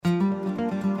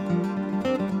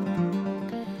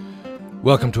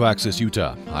Welcome to Access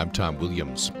Utah. I'm Tom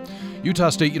Williams.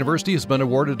 Utah State University has been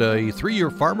awarded a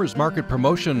 3-year Farmers Market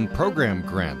Promotion Program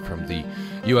grant from the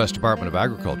U.S. Department of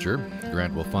Agriculture. The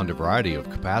grant will fund a variety of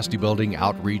capacity building,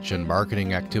 outreach, and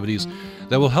marketing activities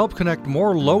that will help connect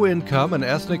more low-income and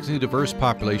ethnically diverse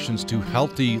populations to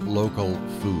healthy local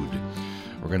food.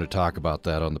 We're going to talk about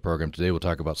that on the program today. We'll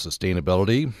talk about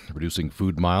sustainability, reducing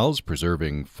food miles,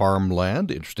 preserving farmland,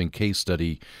 interesting case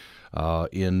study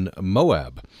in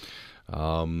Moab.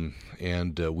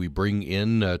 We bring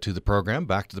in to the program,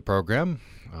 back to the program,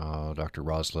 Dr.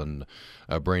 Rosalind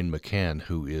Brain McCann,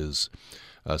 who is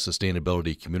a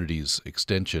Sustainability Communities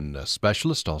Extension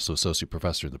Specialist, also Associate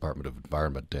Professor in the Department of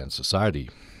Environment and Society.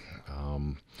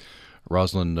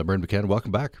 Rosalind Brain McCann,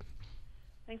 welcome back.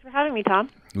 Thanks for having me, Tom.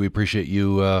 We appreciate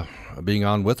you being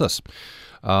on with us.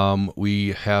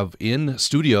 We have in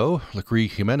studio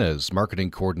Lacree Jimenez,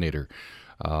 Marketing Coordinator,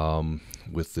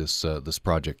 with this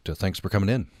project. Thanks for coming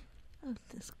in. Oh,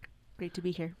 it's great to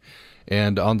be here.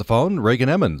 And on the phone, Reagan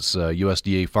Emmons,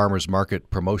 USDA Farmers Market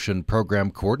Promotion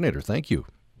Program Coordinator. Thank you.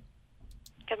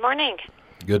 Good morning.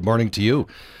 Good morning to you.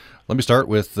 Let me start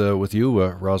with you,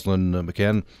 Rosalind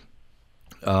McCann.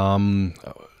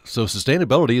 So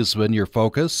sustainability has been your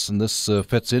focus, and this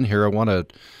fits in here. I want to,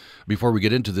 before we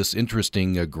get into this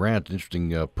interesting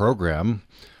program,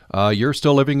 you're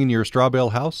still living in your straw bale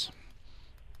house?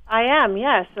 I am,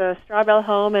 yes, a straw bale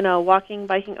home in a walking,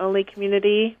 biking only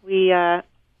community. We our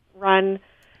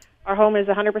home is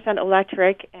 100%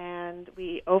 electric, and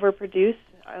we overproduce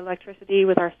electricity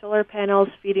with our solar panels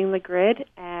feeding the grid,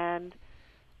 and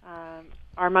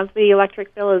our monthly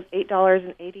electric bill is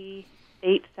 $8.88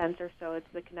 or so. It's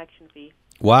the connection fee.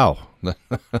 Wow,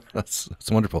 that's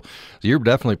wonderful. So you're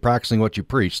definitely practicing what you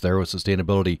preach there with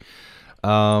sustainability.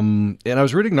 And I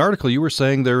was reading an article. You were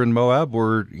saying there in Moab,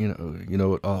 where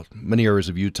many areas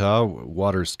of Utah,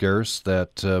 water is scarce.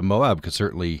 That Moab could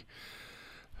certainly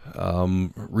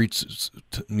reach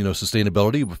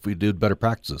sustainability if we did better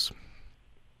practices.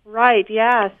 Right.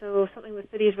 Yeah. So something the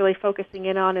city is really focusing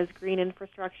in on is green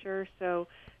infrastructure. So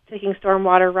taking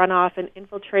stormwater runoff and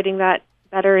infiltrating that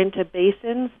better into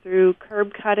basins through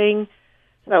curb cutting.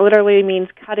 So that literally means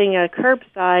cutting a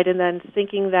curbside and then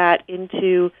sinking that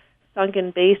into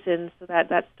sunken basins so that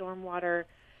stormwater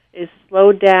is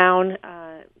slowed down,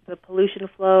 the pollution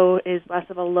flow is less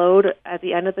of a load at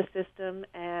the end of the system,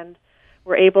 and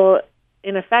we're able,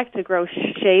 in effect, to grow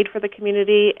shade for the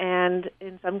community, and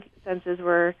in some senses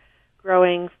we're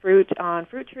growing fruit on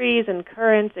fruit trees and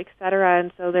currants, etc.,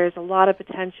 and so there's a lot of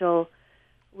potential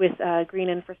with green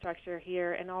infrastructure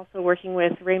here, and also working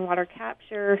with rainwater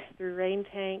capture through rain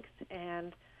tanks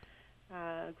and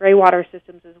gray water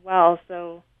systems as well.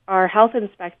 So our health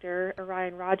inspector,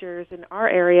 Orion Rogers, in our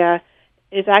area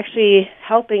is actually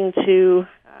helping to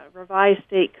revise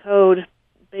state code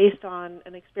based on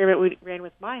an experiment we ran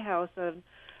with my house of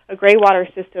a gray water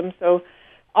system. So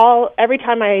every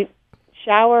time I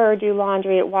shower or do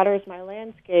laundry, it waters my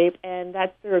landscape, and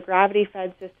that's through a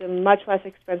gravity-fed system, much less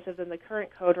expensive than the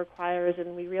current code requires,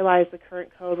 and we realized the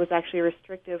current code was actually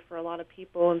restrictive for a lot of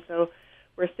people, and so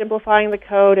we're simplifying the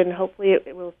code, and hopefully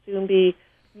it will soon be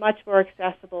much more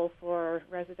accessible for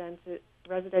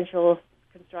residential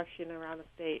construction around the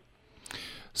state.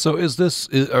 So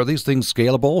are these things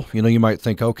scalable? You might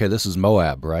think, okay, this is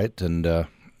Moab, right? And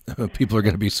people are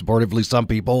going to be supportively, some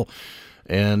people.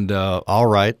 And all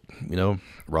right,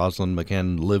 Rosalind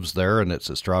McCann lives there, and it's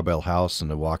a straw bale house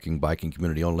and a walking, biking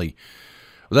community only.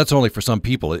 Well, that's only for some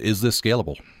people. Is this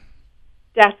scalable?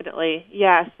 Definitely,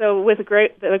 yeah. So with the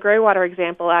gray water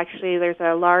example, actually, there's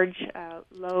a large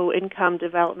low-income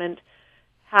development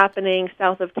happening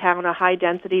south of town, a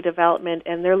high-density development,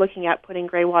 and they're looking at putting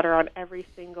gray water on every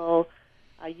single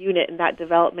unit in that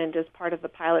development as part of the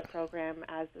pilot program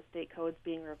as the state code's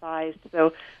being revised.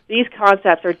 So these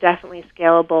concepts are definitely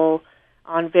scalable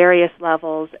on various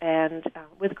levels, and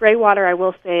with gray water, I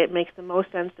will say it makes the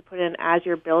most sense to put in as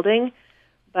you're building.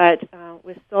 But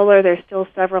with solar, there's still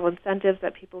several incentives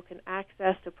that people can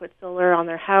access to put solar on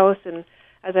their house. And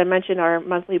as I mentioned, our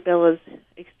monthly bill is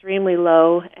extremely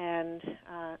low, and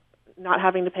not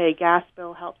having to pay a gas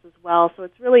bill helps as well. So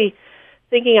it's really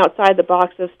thinking outside the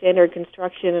box of standard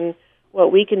construction and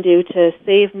what we can do to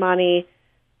save money,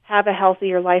 have a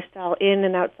healthier lifestyle in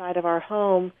and outside of our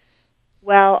home,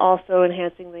 while also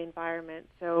enhancing the environment.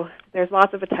 So there's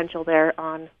lots of potential there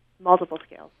on multiple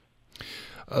scales.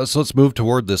 So let's move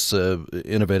toward this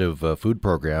innovative food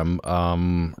program.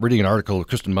 Reading an article,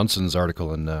 Kristen Munson's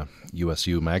article in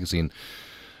USU Magazine,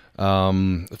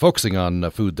 focusing on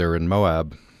food there in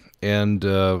Moab. And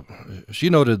she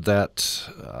noted that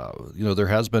there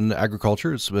has been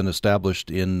agriculture. It's been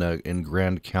established in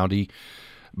Grand County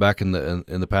back in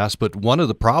the past, but one of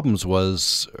the problems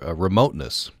was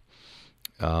remoteness.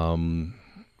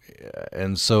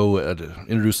 And so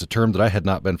introduced a term that I had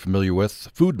not been familiar with: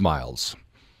 food miles.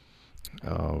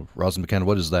 Rosalyn McCann,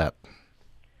 what is that?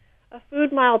 A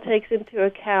food mile takes into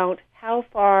account how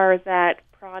far that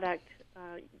product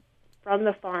from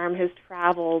the farm has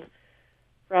traveled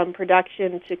from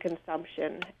production to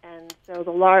consumption. And so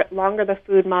the longer the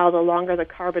food mile, the longer the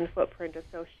carbon footprint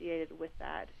associated with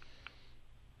that.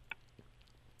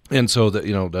 And so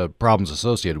the problems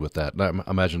associated with that, I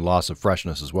imagine loss of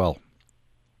freshness as well.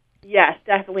 Yes,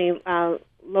 definitely.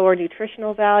 Lower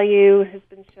nutritional value has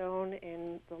been shown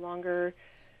in the longer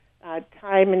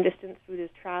time and distance food is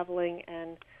traveling,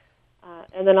 and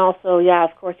then also,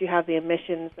 of course, you have the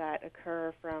emissions that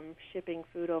occur from shipping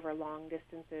food over long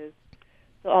distances.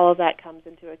 So all of that comes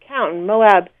into account. And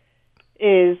Moab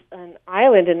is an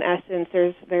island in essence.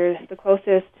 There's the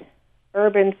closest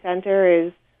urban center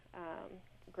is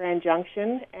Grand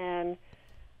Junction, and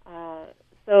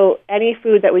so any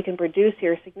food that we can produce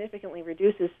here significantly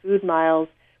reduces food miles.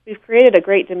 We've created a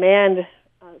great demand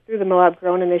through the Moab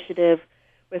Grown Initiative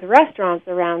with restaurants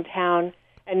around town,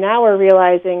 and now we're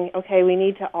realizing, okay, we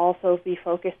need to also be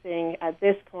focusing at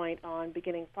this point on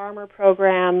beginning farmer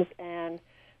programs, and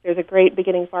there's a great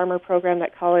beginning farmer program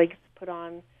that colleagues put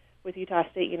on with Utah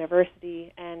State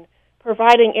University, and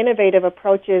providing innovative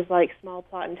approaches like small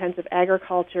plot intensive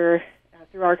agriculture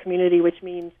through our community, which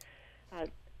means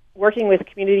working with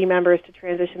community members to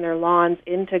transition their lawns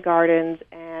into gardens,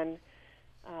 and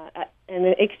in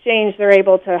exchange they're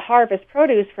able to harvest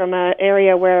produce from an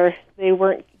area where they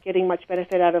weren't getting much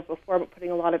benefit out of before, but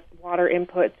putting a lot of water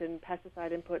inputs and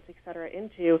pesticide inputs, et cetera,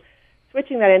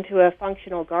 switching that into a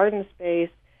functional garden space.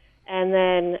 And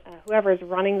then whoever's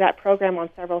running that program on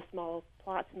several small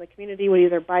plots in the community would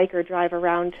either bike or drive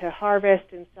around to harvest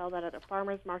and sell that at a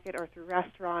farmer's market or through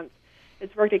restaurants.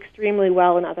 It's worked extremely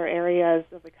well in other areas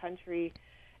of the country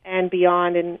and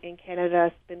beyond. In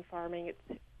Canada, spin farming,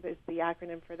 it's the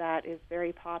acronym for that, is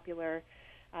very popular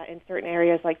in certain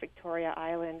areas like Victoria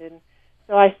Island. And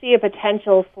so I see a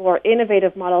potential for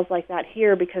innovative models like that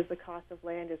here because the cost of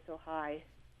land is so high.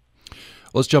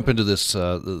 Let's jump into this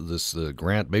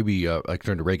grant. Maybe I can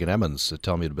turn to Reagan Emmons to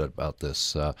tell me a bit about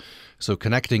this. So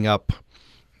connecting up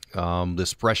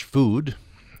this fresh food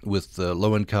with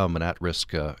low-income and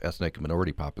at-risk ethnic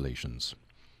minority populations.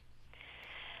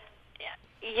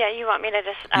 Yeah, you want me to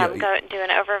just go do an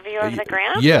overview of the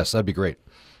grant? Yes, that'd be great.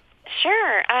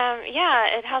 Sure.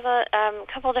 It has a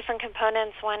couple different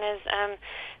components. One is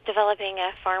developing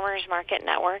a farmers market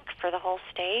network for the whole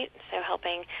state, so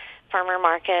helping farmer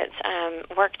markets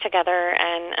work together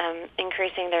and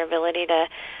increasing their ability to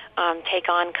take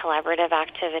on collaborative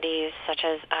activities such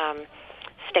as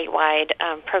statewide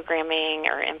programming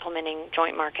or implementing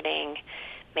joint marketing,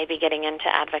 maybe getting into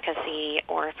advocacy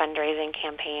or fundraising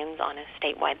campaigns on a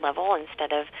statewide level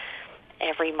instead of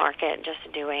every market just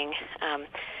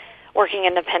working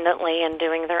independently and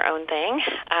doing their own thing.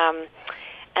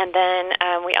 And then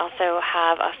we also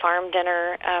have a farm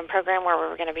dinner program where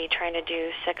we're going to be trying to do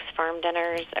 6 farm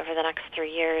dinners over the next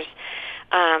 3 years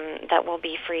that will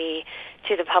be free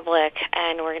to the public,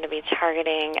 and we're going to be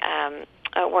targeting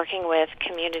working with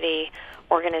community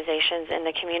organizations in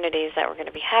the communities that we're going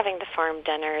to be having the farm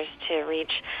dinners to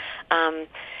reach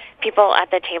people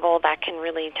at the table that can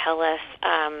really tell us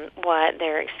what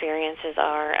their experiences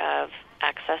are of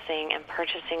accessing and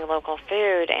purchasing local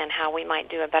food and how we might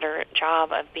do a better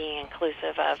job of being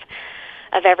inclusive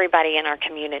of everybody in our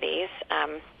communities.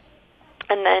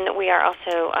 And then we are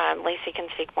also, Lacey can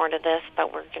speak more to this,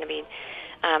 but we're going to be,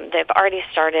 they've already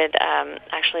started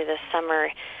actually this summer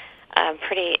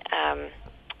pretty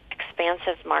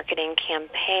expansive marketing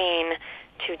campaign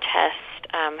to test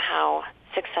how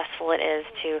successful it is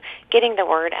to getting the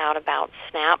word out about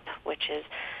SNAP, which is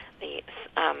the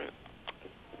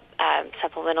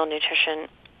Supplemental Nutrition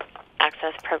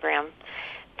Access Program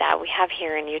that we have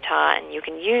here in Utah, and you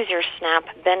can use your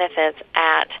SNAP benefits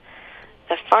at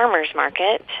the farmers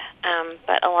market,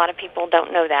 but a lot of people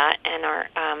don't know that and are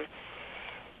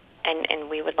and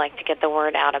we would like to get the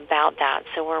word out about that.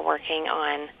 So we're working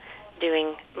on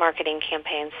doing marketing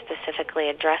campaigns specifically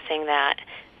addressing that,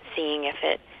 seeing if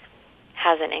it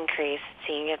has an increase,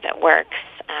 seeing if it works,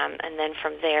 and then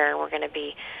from there we're going to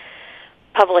be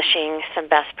publishing some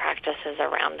best practices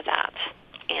around that.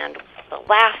 And the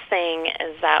last thing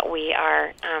is that we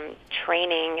are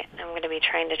training, I'm going to be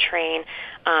trying to train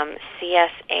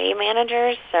CSA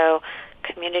managers, so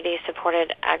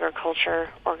community-supported agriculture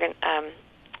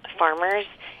farmers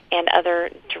and other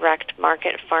direct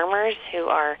market farmers who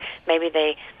are, maybe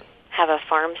they have a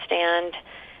farm stand,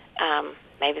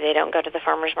 maybe they don't go to the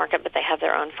farmers market, but they have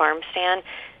their own farm stand,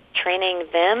 training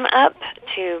them up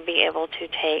to be able to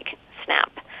take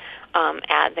SNAP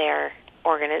at their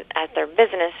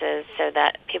businesses so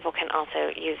that people can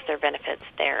also use their benefits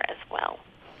there as well.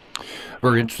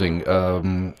 Very interesting.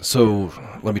 So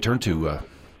let me turn to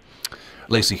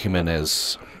Lacey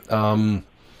Jimenez.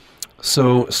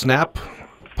 So SNAP,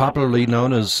 popularly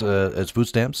known as food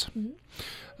stamps.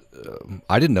 Mm-hmm.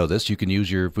 I didn't know this. You can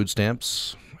use your food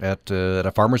stamps at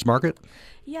a farmer's market?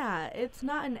 Yeah, it's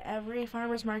not in every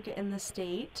farmer's market in the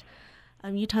state.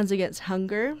 Utahns Against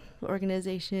Hunger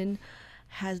organization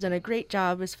has done a great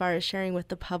job as far as sharing with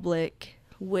the public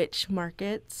which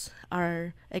markets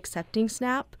are accepting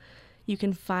SNAP. You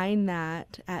can find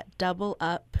that at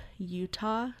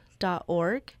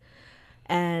doubleuputah.org.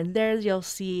 And there you'll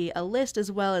see a list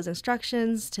as well as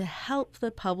instructions to help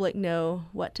the public know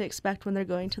what to expect when they're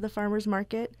going to the farmer's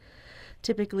market.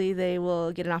 Typically, they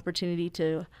will get an opportunity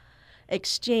to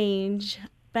exchange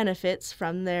benefits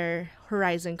from their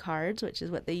Horizon cards, which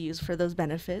is what they use for those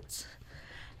benefits.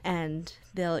 And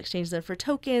they'll exchange them for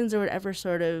tokens or whatever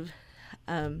sort of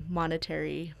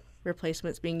monetary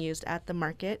replacements being used at the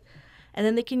market. And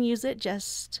then they can use it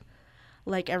just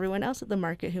like everyone else at the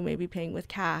market who may be paying with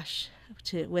cash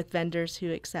with vendors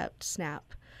who accept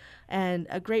SNAP. And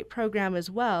a great program as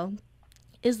well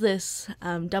is this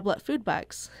Double Up Food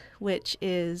Bucks, which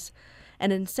is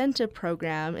an incentive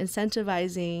program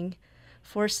incentivizing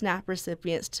for SNAP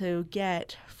recipients to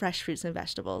get fresh fruits and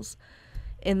vegetables.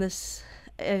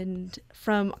 And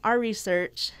from our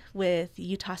research with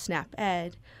Utah SNAP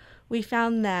Ed, we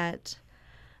found that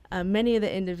many of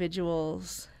the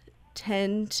individuals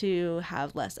tend to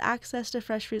have less access to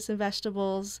fresh fruits and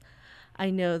vegetables. I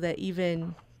know that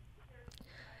even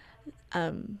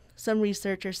some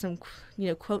research or some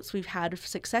quotes we've had of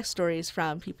success stories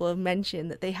from people have mentioned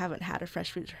that they haven't had a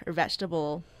fresh fruit or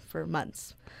vegetable for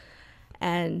months.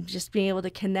 And just being able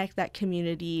to connect that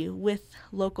community with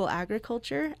local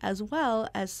agriculture as well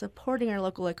as supporting our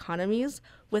local economies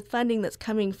with funding that's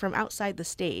coming from outside the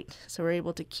state. So we're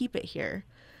able to keep it here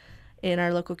in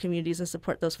our local communities and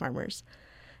support those farmers.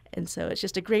 And so it's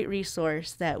just a great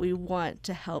resource that we want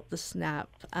to help the SNAP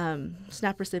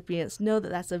recipients know that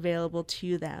that's available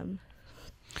to them.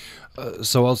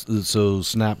 So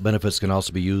SNAP benefits can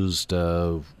also be used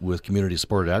with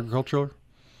community-supported agriculture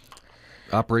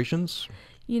operations?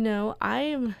 I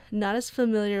am not as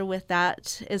familiar with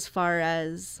that as far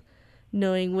as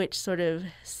knowing which sort of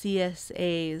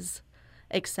CSAs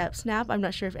accept SNAP. I'm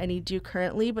not sure if any do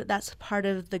currently, but that's part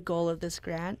of the goal of this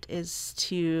grant is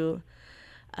to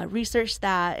research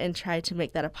that and try to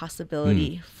make that a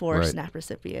possibility for right. SNAP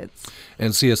recipients.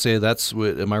 And CSA, that's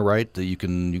am I right that you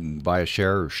can buy a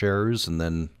share or shares and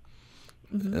then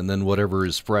and then whatever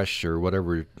is fresh or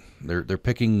whatever they're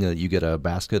picking, you get a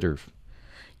basket or.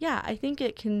 Yeah, I think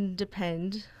it can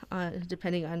depending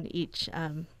on each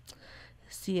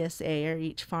CSA or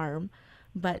each farm.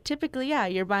 But typically, yeah,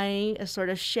 you're buying a sort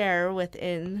of share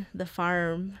within the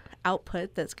farm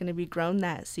output that's going to be grown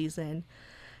that season,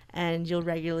 and you'll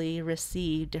regularly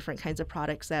receive different kinds of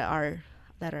products that are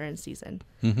in season.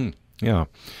 Mm-hmm. Yeah.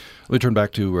 Let me turn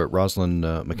back to Rosalind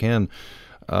McCann.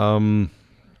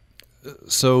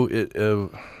 So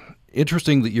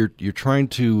interesting that you're trying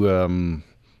to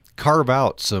carve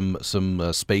out some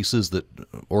spaces that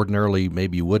ordinarily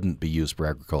maybe wouldn't be used for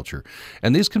agriculture.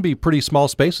 And these can be pretty small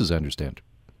spaces, I understand.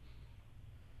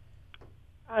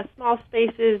 Small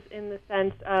spaces in the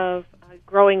sense of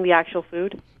growing the actual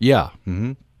food? Yeah.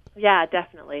 Mm-hmm. Yeah,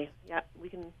 definitely. Yeah, we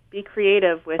can be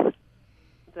creative with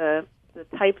the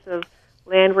types of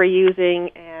land we're using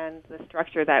and the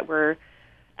structure that we're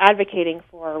advocating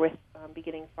for with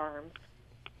beginning farms.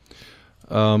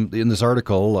 In this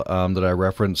article that I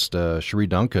referenced, Cherie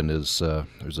Duncan is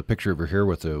there's a picture of her here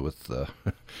with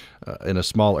in a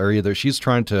small area there. She's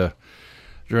trying to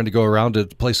go around to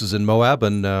places in Moab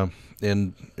and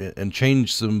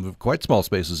change some quite small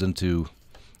spaces into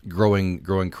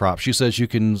growing crops. She says you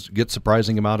can get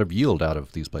surprising amount of yield out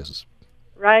of these places.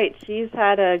 Right. She's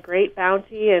had a great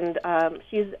bounty, and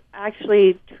she's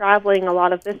actually traveling a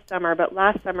lot of this summer, but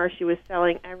last summer she was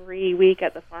selling every week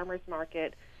at the farmer's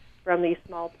market from these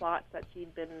small plots that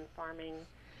she'd been farming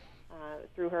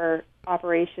through her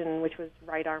operation, which was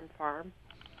Right Arm Farm.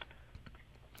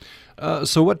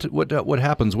 So what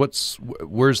happens?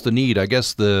 Where's the need? I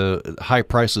guess the high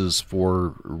prices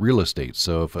for real estate.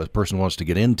 So if a person wants to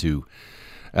get into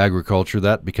agriculture,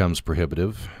 that becomes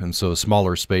prohibitive, and so a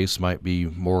smaller space might be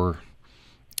more,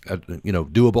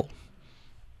 doable.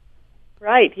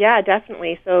 Right, yeah,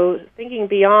 definitely. So thinking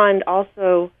beyond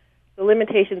also the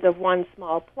limitations of one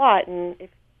small plot, and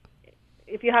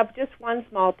if you have just one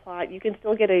small plot, you can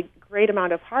still get a great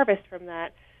amount of harvest from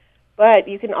that, but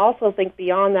you can also think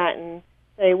beyond that and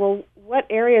say, well, what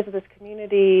areas of this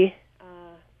community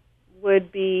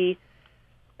would be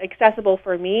accessible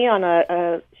for me on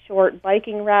a short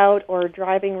biking route or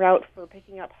driving route for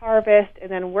picking up harvest,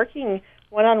 and then working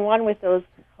one-on-one with those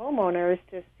homeowners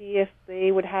to see if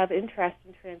they would have interest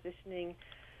in transitioning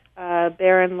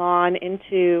barren lawn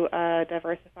into a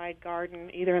diversified garden,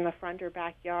 either in the front or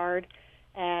backyard.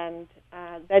 And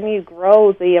then you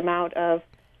grow the amount of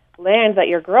land that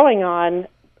you're growing on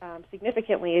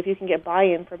significantly if you can get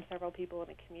buy-in from several people in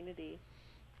a community.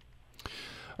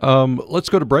 Let's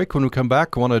go to break. When we come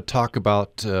back, I want to talk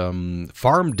about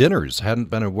farm dinners.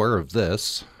 Hadn't been aware of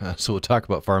this, so we'll talk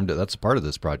about farm dinners. That's a part of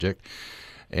this project,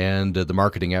 and the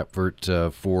marketing effort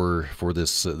for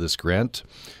this grant,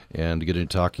 and get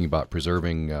into talking about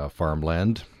preserving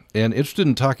farmland. And interested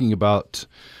in talking about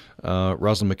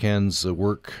Rosalind McCann's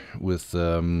work with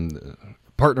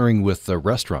partnering with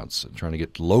restaurants, trying to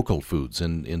get local foods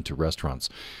into restaurants,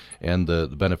 and the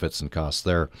benefits and costs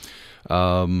there.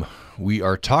 We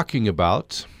are talking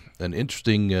about an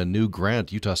interesting new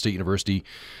grant. Utah State University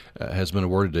has been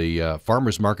awarded a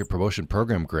Farmers Market Promotion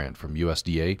Program grant from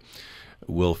USDA.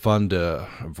 Will fund a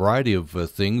variety of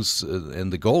things,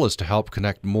 and the goal is to help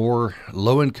connect more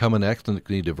low-income and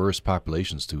ethnically diverse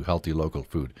populations to healthy local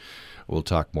food. We'll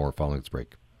talk more following this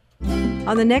break.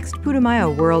 On the next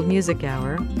Putumayo World Music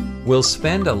Hour, we'll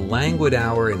spend a languid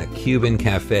hour in a Cuban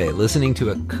cafe listening to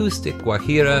acoustic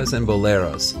guajiras and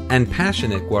boleros and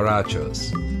passionate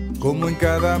guarachos. Como en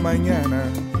cada mañana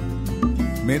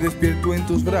me despierto en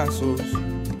tus brazos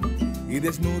y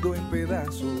desnudo en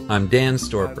pedazos. I'm Dan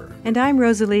Storper. And I'm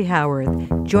Rosalie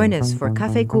Howard. Join us for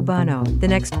Café Cubano, the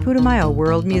next Putumayo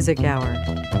World Music Hour.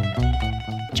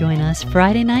 Join us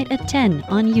Friday night at 10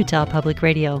 on Utah Public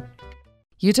Radio.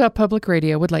 Utah Public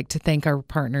Radio would like to thank our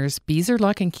partners Beezer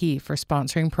Lock and Key for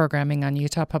sponsoring programming on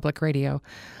Utah Public Radio.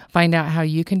 Find out how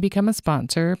you can become a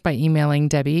sponsor by emailing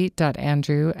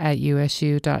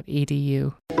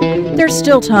debbie.andrew@usu.edu. There's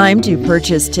still time to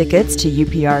purchase tickets to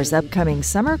UPR's upcoming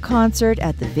summer concert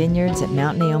at the Vineyards at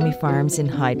Mount Naomi Farms in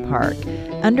Hyde Park,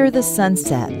 Under the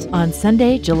Sunset, on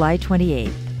Sunday, July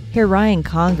 28th. Hear Ryan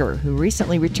Conger, who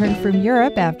recently returned from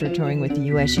Europe after touring with the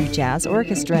USU Jazz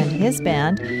Orchestra and his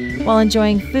band, while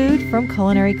enjoying food from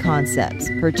Culinary Concepts.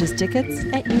 Purchase tickets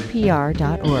at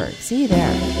upr.org. See you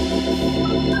there.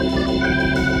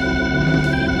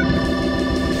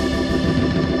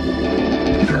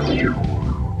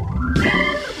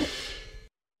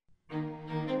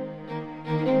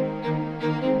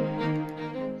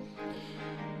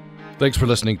 Thanks for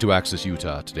listening to Access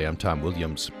Utah. Today I'm Tom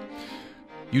Williams.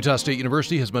 Utah State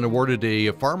University has been awarded a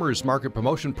Farmers Market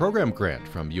Promotion Program grant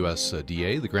from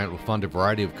USDA. The grant will fund a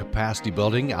variety of capacity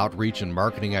building, outreach, and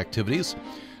marketing activities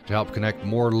to help connect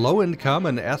more low-income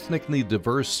and ethnically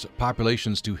diverse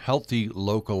populations to healthy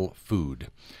local food.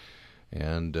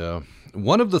 And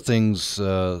one of the things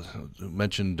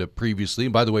mentioned previously,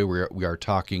 and by the way, we are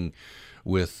talking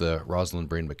with Rosalind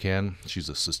Brain McCann. She's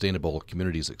a Sustainable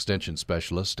Communities Extension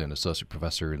Specialist and Associate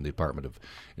Professor in the Department of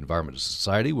Environment and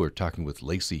Society. We're talking with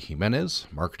Lacey Jimenez,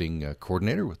 Marketing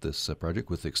Coordinator with this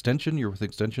project with Extension. You're with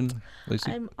Extension,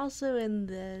 Lacey? I'm also in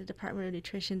the Department of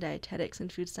Nutrition, Dietetics,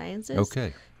 and Food Sciences.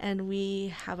 Okay. And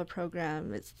we have a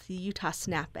program. It's the Utah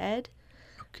SNAP Ed.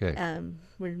 Okay.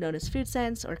 We're known as Food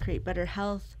Sense or Create Better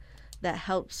Health, that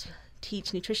helps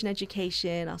teach nutrition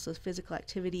education, also physical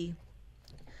activity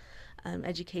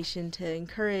education to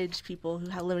encourage people who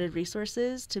have limited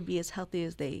resources to be as healthy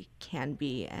as they can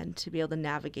be and to be able to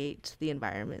navigate the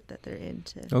environment that they're in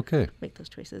to make those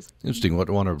choices. Interesting. I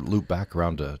want to loop back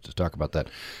around to talk about that.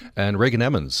 And Reagan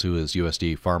Emmons, who is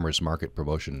USDA Farmers Market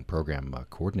Promotion Program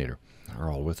Coordinator,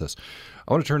 are all with us.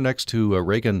 I want to turn next to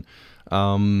Reagan.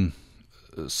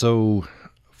 So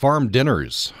farm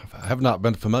dinners, I have not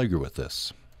been familiar with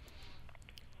this.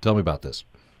 Tell me about this.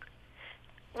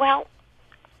 Well,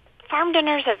 farm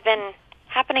dinners have been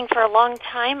happening for a long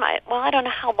time. I don't know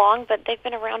how long, but they've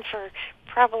been around for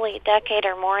probably a decade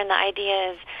or more, and the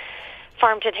idea is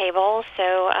farm to table,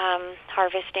 so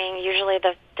harvesting. Usually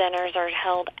the dinners are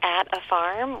held at a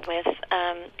farm with,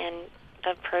 and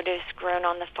the produce grown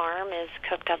on the farm is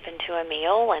cooked up into a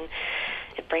meal, and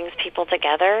it brings people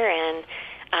together, and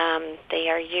they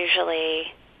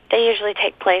usually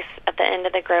take place at the end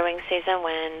of the growing season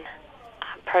when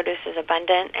produce is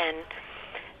abundant and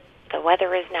the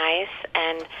weather is nice.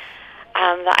 And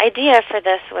the idea for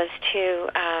this was to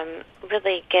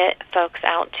really get folks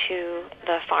out to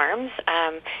the farms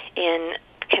in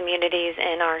communities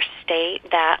in our state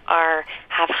that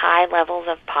have high levels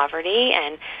of poverty,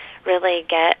 and really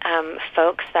get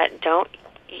folks that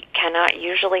cannot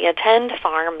usually attend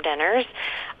farm dinners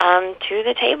to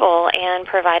the table and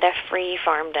provide a free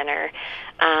farm dinner.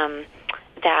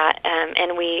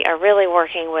 And we are really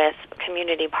working with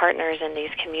community partners in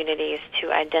these communities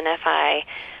to identify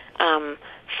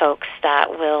folks that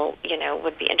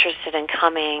would be interested in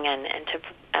coming and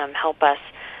to help us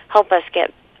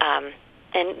get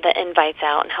the invites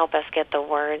out and help us get the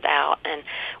word out. And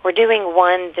we're doing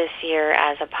one this year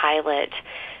as a pilot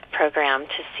program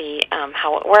to see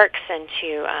how it works and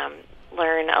to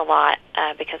learn a lot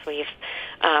because we've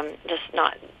just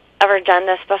not ever done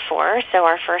this before. So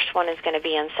our first one is going to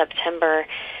be in September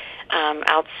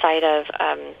outside of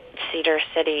Cedar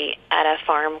City at a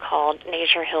farm called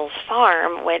Nature Hills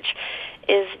Farm, which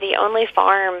is the only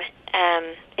farm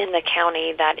in the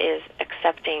county that is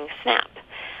accepting SNAP.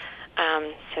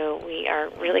 So we are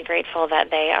really grateful that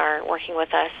they are working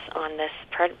with us on this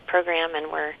program,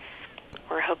 and we're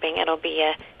hoping it'll be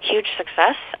a huge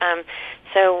success.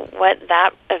 So what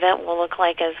that event will look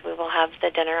like is we will have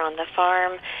the dinner on the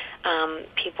farm.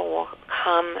 People will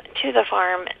come to the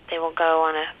farm. They will go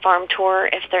on a farm tour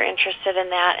if they're interested in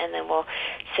that, and then we'll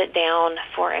sit down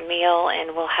for a meal,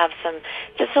 and we'll have some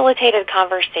facilitated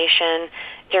conversation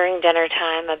during dinner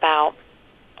time about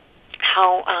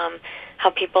how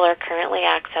people are currently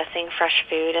accessing fresh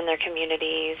food in their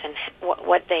communities, and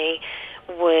what they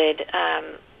would,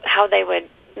 how they would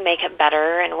make it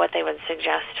better, and what they would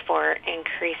suggest for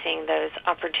increasing those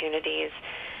opportunities,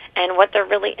 and what they're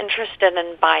really interested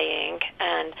in buying.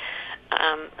 And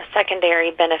a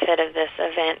secondary benefit of this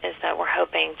event is that we're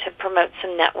hoping to promote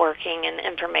some networking and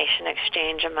information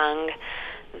exchange among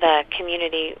the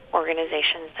community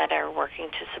organizations that are working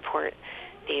to support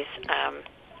these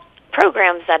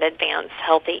programs that advance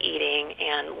healthy eating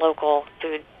and local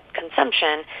food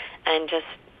consumption, and just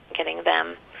getting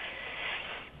them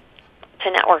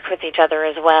to network with each other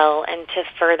as well and to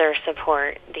further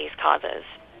support these causes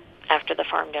after the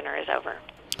farm dinner is over.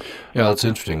 Yeah, that's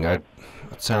interesting. It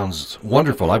sounds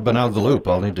wonderful. I've been out of the loop.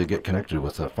 I'll need to get connected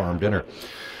with a farm dinner.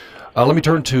 Let me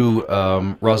turn to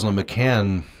Rosalind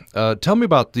McCann. Tell me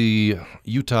about the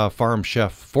Utah Farm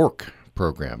Chef Fork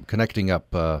program, connecting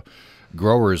up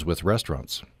growers with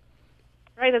restaurants.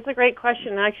 Right, that's a great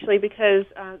question, actually, because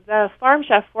the Farm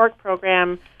Chef Fork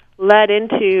program led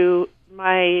into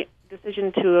my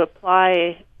decision to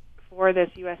apply for this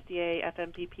USDA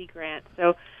FMPP grant.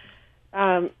 So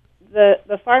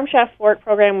the Farm Chef Fork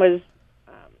program was,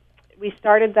 we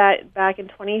started that back in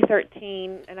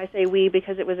 2013, and I say we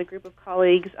because it was a group of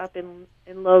colleagues up in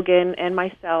Logan and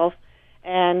myself,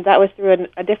 and that was through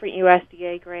a different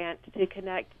USDA grant to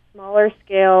connect smaller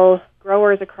scale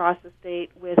growers across the state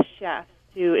with chefs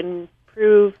to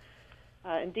improve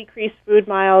and decrease food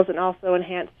miles and also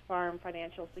enhance farm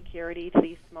financial security to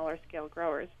these smaller scale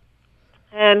growers.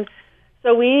 And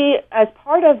so we, as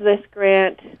part of this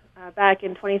grant back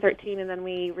in 2013, and then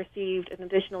we received an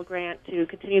additional grant to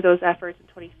continue those efforts in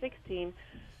 2016,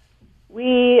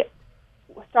 we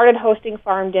started hosting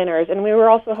farm dinners, and we were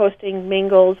also hosting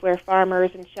mingles where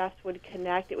farmers and chefs would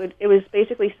connect. It was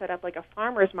basically set up like a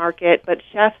farmer's market, but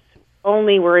chefs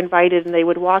only were invited, and they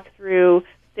would walk through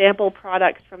sample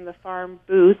products from the farm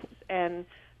booths and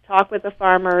talk with the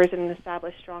farmers and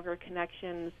establish stronger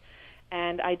connections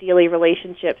and ideally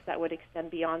relationships that would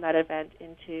extend beyond that event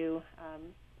into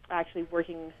actually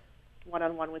working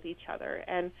one-on-one with each other.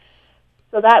 And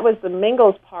so that was the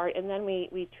mingles part, and then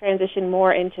we transitioned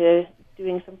more into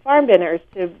doing some farm dinners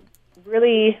to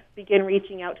really begin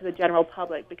reaching out to the general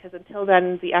public, because until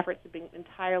then the efforts have been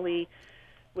entirely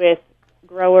with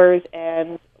growers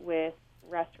and with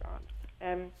restaurants.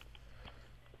 And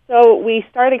so we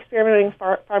started experimenting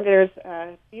farm dinners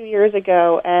a few years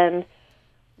ago, and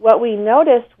what we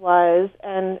noticed was,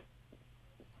 and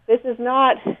this is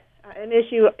not an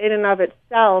issue in and of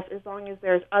itself as long as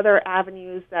there's other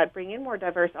avenues that bring in more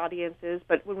diverse audiences,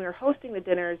 but when we were hosting the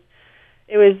dinners,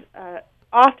 it was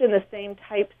often the same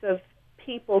types of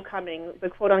people coming, the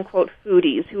quote-unquote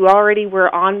foodies, who already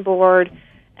were on board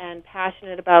and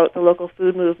passionate about the local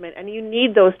food movement. And you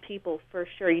need those people for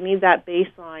sure. You need that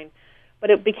baseline. But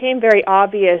it became very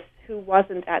obvious who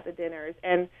wasn't at the dinners.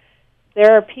 And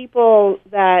there are people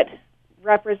that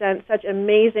represent such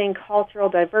amazing cultural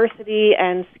diversity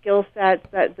and skill sets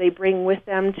that they bring with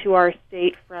them to our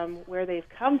state from where they've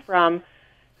come from,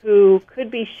 who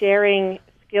could be sharing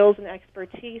skills and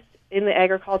expertise in the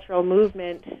agricultural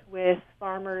movement with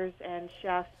farmers and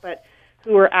chefs, but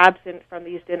who were absent from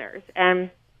these dinners. And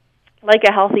like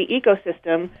a healthy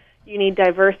ecosystem, you need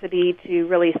diversity to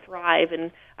really thrive.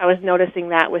 And I was noticing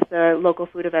that with the local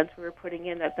food events we were putting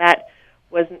in, that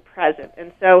wasn't present.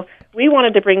 And so we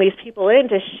wanted to bring these people in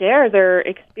to share their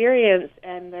experience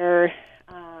and their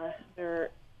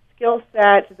skill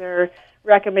set, their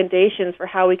recommendations for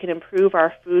how we can improve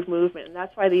our food movement. And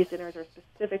that's why these dinners are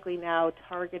specifically now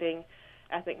targeting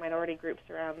ethnic minority groups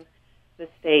around the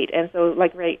state. And so,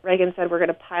 like Reagan said, we're going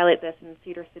to pilot this in the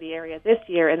Cedar City area this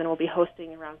year, and then we'll be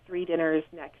hosting around 3 dinners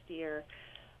next year.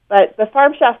 But the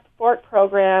Farm Chef Sport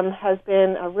program has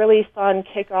been a really fun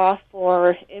kickoff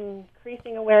for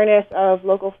increasing awareness of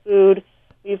local food.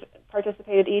 We've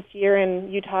participated each year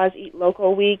in Utah's Eat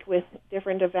Local Week with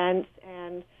different events,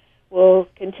 and we'll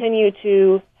continue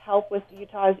to help with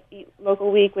Utah's Eat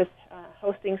Local Week with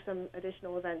hosting some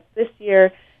additional events this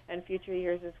year and future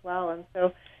years as well. And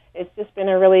so it's just been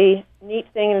a really neat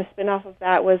thing, and the spin-off of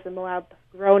that was the Moab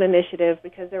Grown Initiative,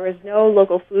 because there was no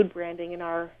local food branding in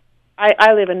our...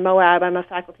 I live in Moab. I'm a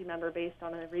faculty member based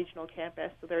on a regional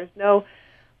campus, so there's no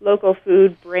local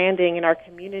food branding in our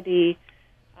community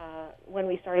when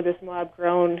we started this Moab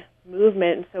Grown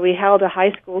movement. And so we held a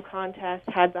high school contest,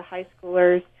 had the high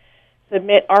schoolers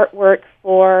submit artwork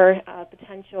for a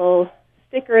potential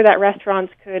sticker that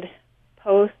restaurants could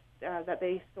post that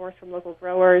they source from local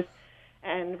growers.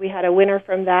 And we had a winner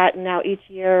from that, and now each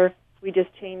year we just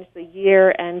changed the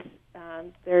year, and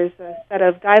there's a set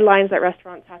of guidelines that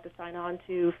restaurants have to sign on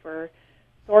to for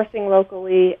sourcing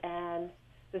locally, and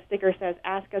the sticker says,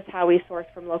 "Ask us how we source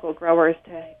from local growers,"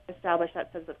 to establish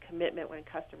that sense of commitment when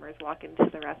customers walk into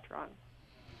the restaurant.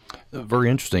 Very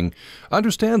interesting. I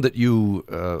understand that you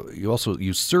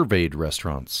surveyed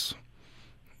restaurants,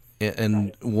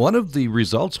 and one of the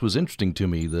results was interesting to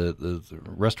me. The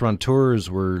restaurateurs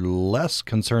were less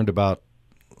concerned about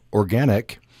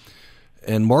organic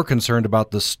and more concerned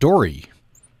about the story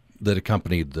that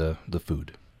accompanied the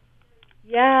food.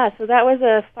 Yeah, so that was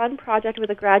a fun project with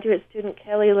a graduate student,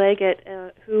 Kelly Leggett,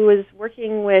 who was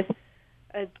working with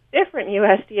a different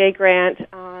USDA grant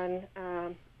on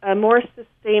a more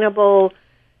sustainable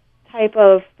type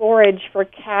of forage for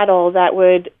cattle that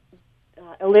would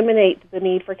eliminate the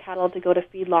need for cattle to go to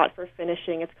feedlot for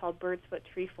finishing. It's called bird's foot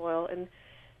trefoil, and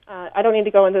I don't need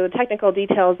to go into the technical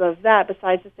details of that,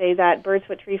 besides to say that bird's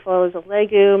foot trefoil is a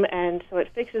legume, and so it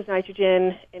fixes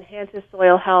nitrogen, enhances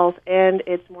soil health, and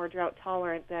it's more drought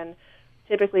tolerant than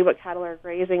typically what cattle are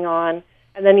grazing on.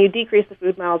 And then you decrease the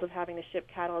food miles of having to ship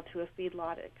cattle to a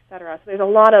feedlot, et cetera. So there's a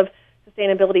lot of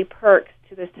sustainability perks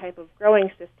to this type of growing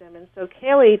system. And so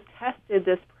Kaylee tested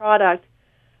this product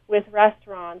with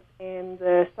restaurants in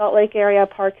the Salt Lake area,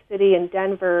 Park City, and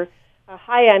Denver,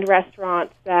 high-end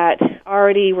restaurants that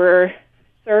already were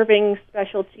serving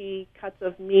specialty cuts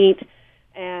of meat,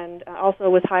 and also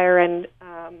with higher-end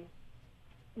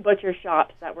butcher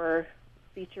shops that were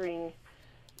featuring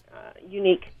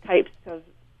unique types of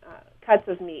cuts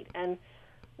of meat. And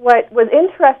what was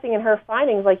interesting in her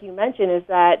findings, like you mentioned, is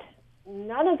that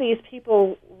none of these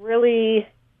people really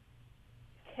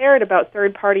cared about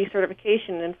third-party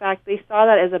certification. In fact, they saw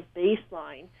that as a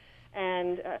baseline.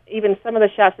 And even some of the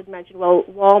chefs had mentioned, well,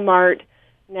 Walmart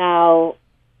now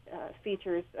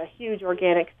features a huge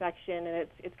organic section, and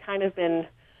it's kind of been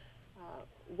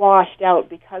washed out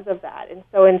because of that. And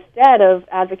so instead of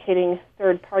advocating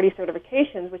third-party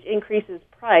certifications, which increases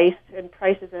price, and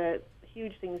price is a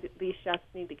huge thing that these chefs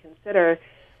need to consider,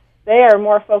 they are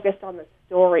more focused on the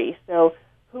story. So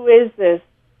who is this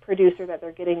producer that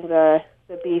they're getting the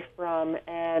beef from,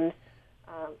 and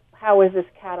how is this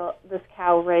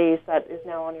cow raised that is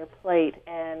now on your plate,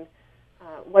 and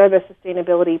what are the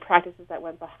sustainability practices that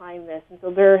went behind this? And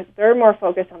so they're more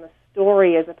focused on the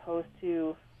story as opposed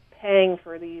to paying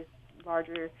for these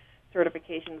larger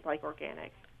certifications like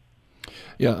organic.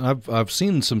 Yeah, I've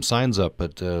seen some signs up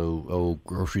at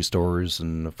grocery stores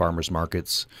and farmers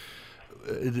markets.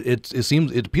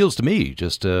 It appeals to me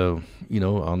just on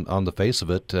the face of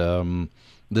it.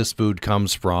 This food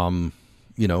comes from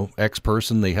X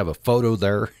person. They have a photo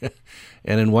there,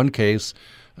 and in one case,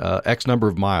 X number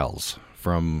of miles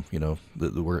from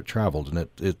where it traveled, and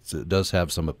it does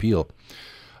have some appeal.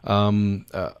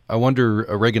 I wonder,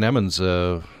 Reagan Emmons,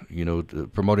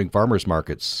 promoting farmers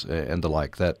markets and the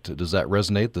like, does that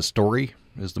resonate? The story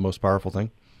is the most powerful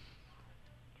thing?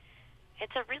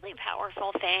 It's a really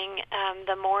powerful thing.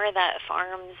 The more that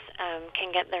farms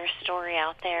can get their story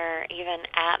out there, even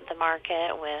at the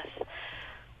market with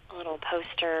a little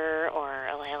poster or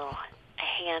a little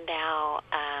handout,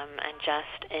 and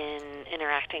just in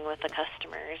interacting with the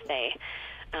customers, they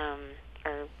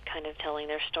are kind of telling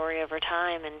their story over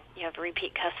time, and you have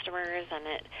repeat customers, and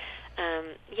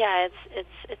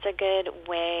it's a good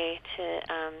way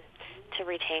to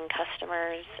retain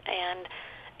customers. And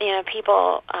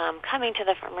people coming to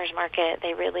the farmers market,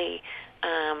 they really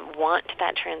want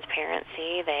that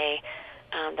transparency.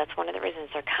 That's one of the reasons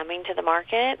they're coming to the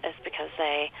market, is because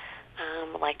they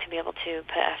like to be able to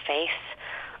put a face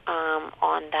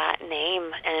on that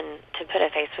name and to put a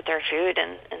face with their food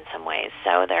in some ways.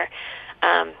 So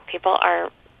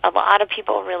a lot of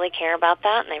people really care about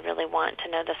that, and they really want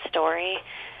to know the story.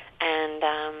 And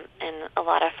a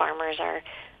lot of farmers are,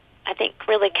 I think,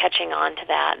 really catching on to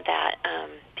that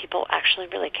people actually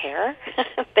really care.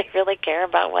 They really care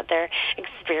about what their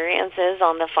experience is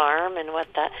on the farm, and what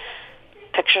the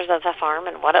pictures of the farm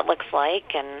and what it looks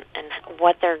like, and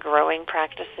what their growing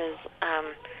practices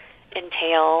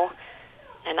entail,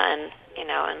 and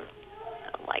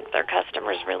like their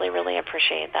customers really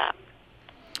appreciate that.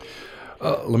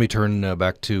 Let me turn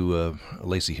back to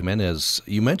Lacey Jimenez.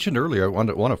 You mentioned earlier, I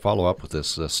want to follow up with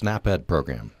this SNAP-Ed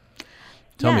program.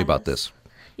 Tell me about this.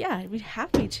 Yeah, I'd be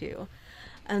happy to.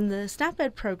 And the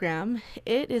SNAP-Ed program,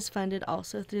 it is funded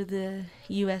also through the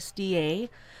USDA.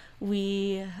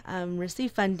 We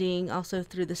receive funding also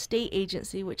through the state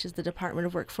agency, which is the Department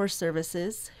of Workforce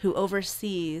Services, who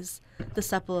oversees the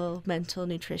Supplemental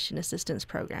Nutrition Assistance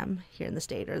Program here in the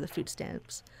state, or the food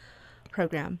stamps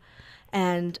program.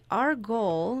 And our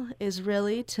goal is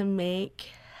really to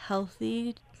make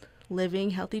healthy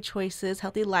living, healthy choices,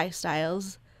 healthy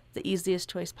lifestyles the easiest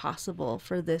choice possible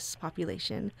for this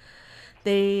population.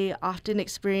 They often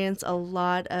experience a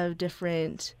lot of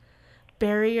different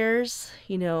barriers.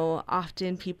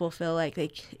 Often people feel like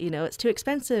it's too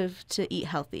expensive to eat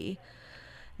healthy.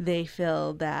 They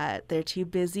feel that they're too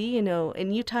busy.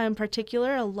 In Utah in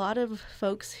particular, a lot of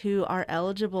folks who are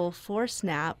eligible for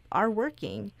SNAP are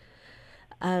working.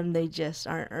 They just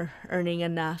aren't earning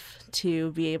enough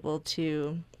to be able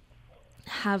to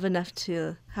have enough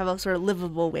to have a sort of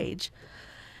livable wage.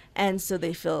 And so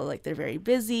they feel like they're very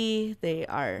busy. They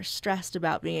are stressed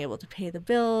about being able to pay the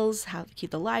bills, how to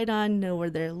keep the light on, know where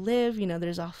they live.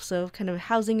 There's also kind of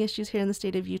housing issues here in the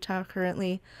state of Utah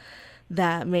currently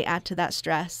that may add to that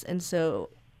stress. And so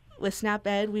with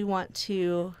SNAP-Ed, we want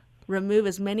to remove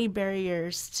as many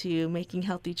barriers to making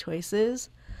healthy choices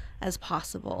as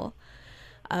possible.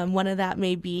 One of that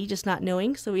may be just not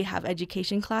knowing. So we have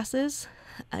education classes,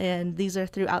 and these are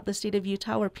throughout the state of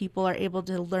Utah, where people are able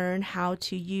to learn how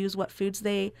to use what foods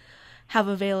they have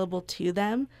available to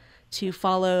them, to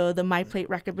follow the MyPlate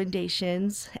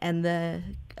recommendations and the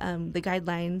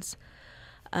guidelines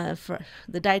for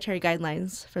the dietary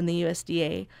guidelines from the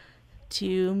USDA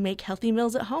to make healthy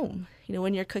meals at home.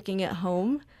 When you're cooking at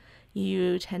home,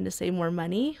 you tend to save more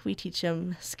money. We teach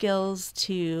them skills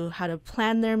to how to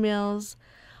plan their meals,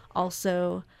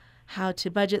 also how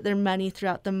to budget their money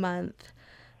throughout the month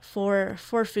for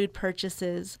food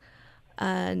purchases,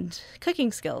 and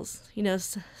cooking skills.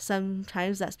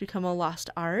 Sometimes that's become a lost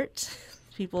art.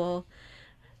 People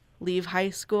leave high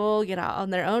school, get out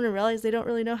on their own, and realize they don't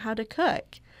really know how to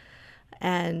cook,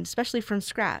 and especially from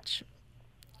scratch.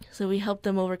 So we help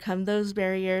them overcome those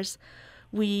barriers.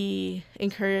 We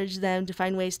encourage them to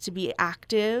find ways to be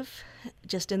active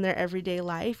just in their everyday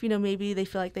life. Maybe they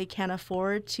feel like they can't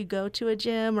afford to go to a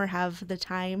gym or have the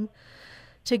time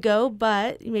to go,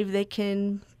 but maybe they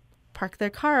can park their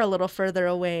car a little further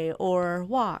away or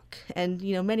walk. And,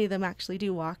 many of them actually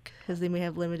do walk because they may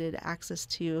have limited access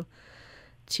to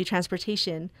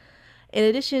transportation. In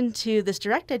addition to this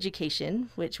direct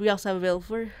education, which we also have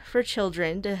available for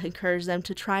children to encourage them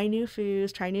to try new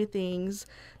foods, try new things,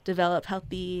 develop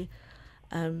healthy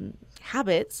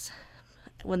habits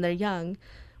when they're young,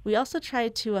 we also try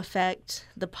to affect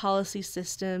the policy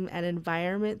system and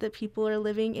environment that people are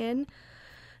living in.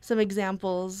 Some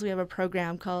examples, we have a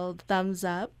program called Thumbs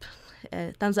Up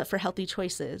for Healthy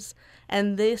Choices,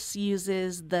 and this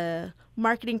uses the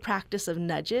marketing practice of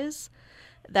nudges.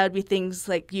 That would be things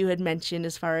like you had mentioned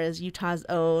as far as Utah's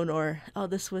Own, or,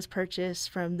 this was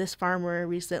purchased from this farmer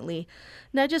recently.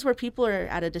 Nudges where people are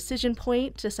at a decision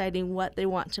point deciding what they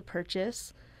want to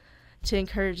purchase to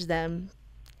encourage them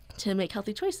to make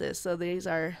healthy choices. So these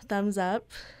are thumbs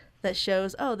up that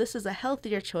shows, this is a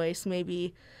healthier choice.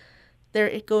 Maybe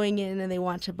they're going in and they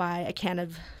want to buy a can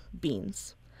of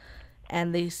beans.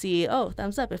 And they see,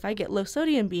 thumbs up, if I get low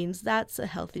sodium beans, that's a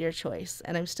healthier choice.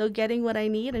 And I'm still getting what I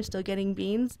need. I'm still getting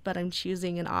beans, but I'm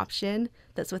choosing an option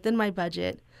that's within my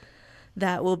budget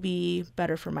that will be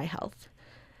better for my health.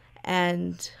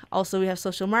 And also we have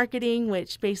social marketing,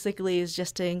 which basically is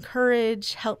just to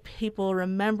help people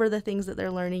remember the things that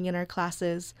they're learning in our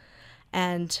classes,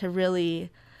 and to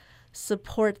really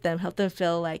support them, help them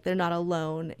feel like they're not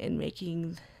alone in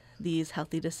making these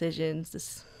healthy decisions,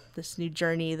 this new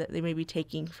journey that they may be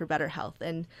taking for better health.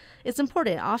 And it's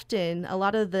important. Often, a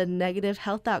lot of the negative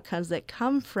health outcomes that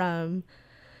come from,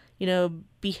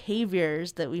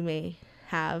 behaviors that we may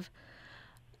have,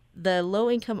 the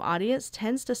low-income audience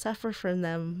tends to suffer from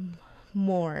them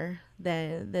more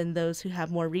than those who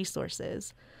have more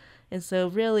resources. And so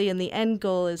really, in the end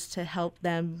goal is to help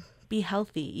them be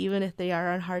healthy, even if they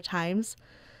are on hard times,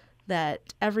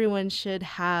 that everyone should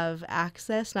have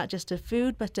access not just to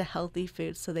food, but to healthy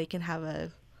food so they can have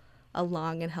a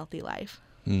long and healthy life.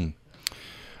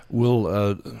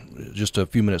 We'll just a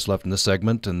few minutes left in this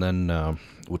segment, and then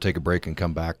we'll take a break and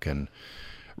come back and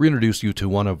reintroduce you to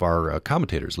one of our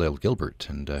commentators, Lael Gilbert,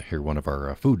 and hear one of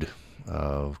our food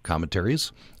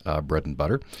commentaries, bread and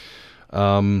butter.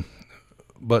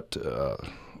 But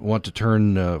want to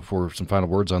turn for some final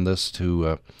words on this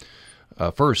to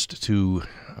first to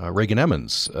Reagan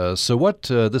Emmons. So what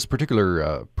this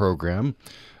particular program,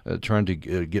 trying to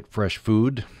get fresh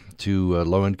food to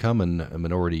low-income and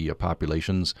minority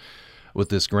populations with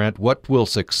this grant, what will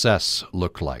success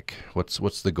look like?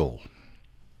 What's the goal?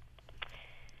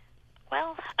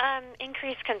 Well,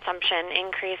 increased consumption,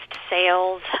 increased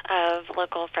sales of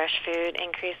local fresh food,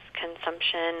 increased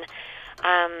consumption,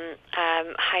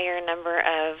 higher number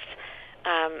of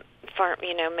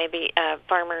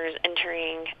farmers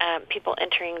entering, people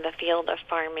entering the field of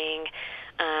farming,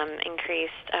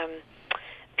 increased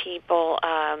people,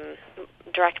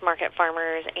 direct market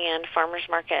farmers and farmers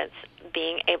markets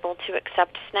being able to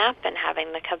accept SNAP and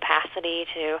having the capacity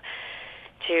to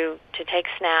take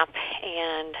SNAP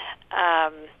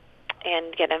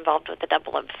and get involved with the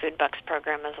Double Up Food Bucks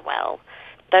program as well.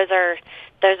 Those are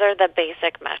the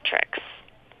basic metrics.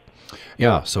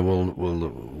 Yeah, so we'll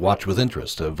watch with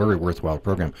interest. A very worthwhile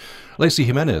program. Lacey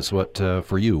Jimenez, what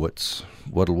for you? What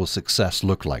will success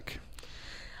look like?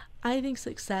 I think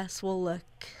success will look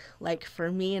like,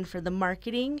 for me and for the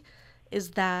marketing,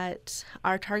 is that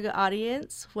our target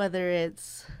audience, whether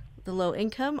it's the low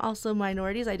income, also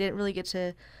minorities. I didn't really get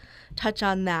to touch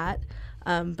on that,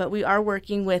 but we are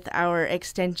working with our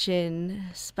extension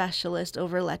specialist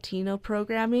over Latino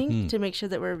programming to make sure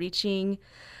that we're reaching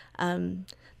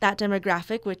that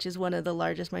demographic, which is one of the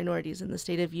largest minorities in the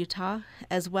state of Utah,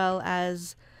 as well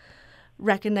as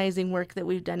recognizing work that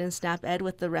we've done in SNAP Ed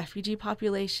with the refugee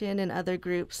population and other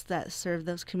groups that serve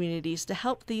those communities to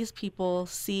help these people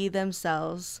see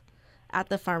themselves at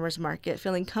the farmers market,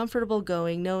 feeling comfortable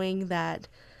going, knowing that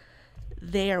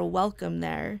they are welcome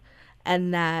there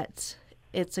and that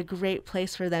it's a great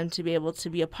place for them to be able to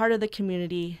be a part of the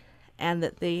community and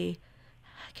that they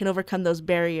can overcome those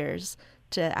barriers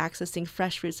to accessing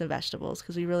fresh fruits and vegetables,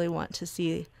 because we really want to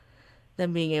see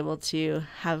them being able to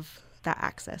have that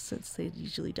access since they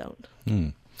usually don't.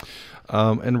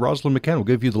 And Rosalind McCann, we'll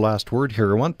give you the last word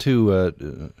here. I want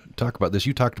to talk about this.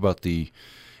 You talked about the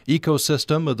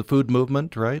ecosystem of the food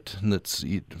movement, right? And it's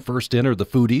first in are the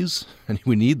foodies, and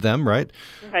we need them, right?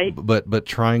 Right. But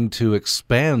trying to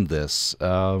expand this,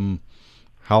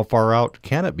 how far out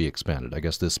can it be expanded? I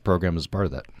guess this program is part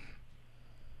of that.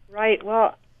 Right.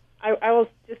 Well, I will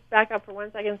just back up for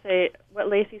 1 second and say what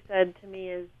Lacey said to me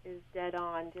is dead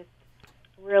on. Just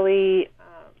really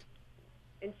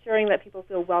ensuring that people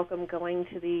feel welcome going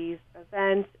to these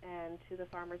events and to the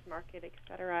farmers market, et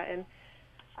cetera. And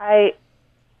I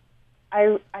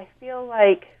feel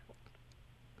like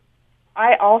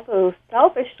I also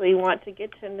selfishly want to get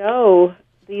to know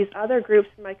these other groups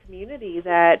in my community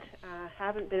that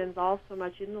haven't been involved so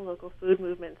much in the local food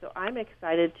movement. So I'm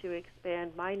excited to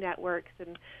expand my networks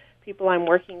and people I'm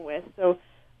working with. So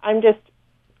I'm just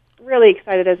really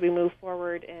excited as we move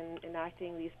forward in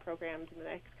enacting these programs in the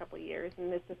next couple of years.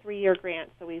 And it's a 3-year grant,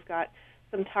 so we've got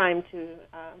some time to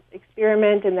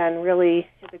experiment and then really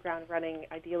hit the ground running,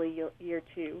 ideally year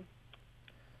 2.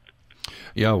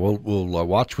 Yeah, we'll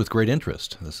watch with great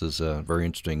interest. This is very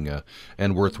interesting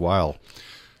and worthwhile.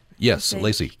 Yes,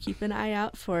 Lacey. Keep an eye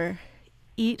out for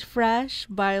Eat Fresh,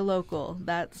 Buy Local.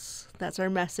 That's our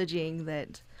messaging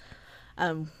that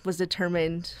was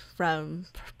determined from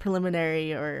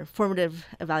preliminary or formative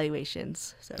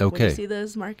evaluations. So when you see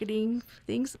those marketing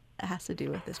things, it has to do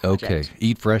with this project. Okay,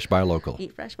 Eat Fresh, Buy Local.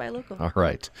 Eat Fresh, Buy Local. All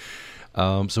right.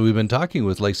 So we've been talking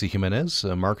with Lacey Jimenez,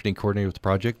 marketing coordinator with the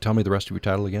project. Tell me the rest of your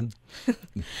title again.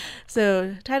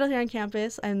 So, title here on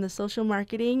campus, I'm the social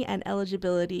marketing and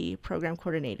eligibility program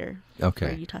coordinator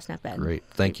for Utah SNAP Ed. Great.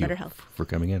 Thank you for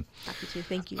coming in. Happy to.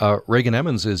 Thank you. Reagan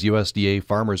Emmons is USDA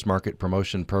Farmers Market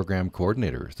Promotion Program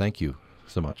Coordinator. Thank you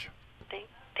so much.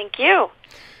 Thank you.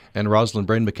 And Rosalind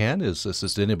Brain McCann is a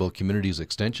Sustainable Communities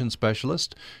Extension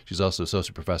Specialist. She's also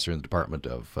Associate Professor in the Department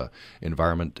of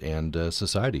Environment and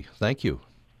Society. Thank you.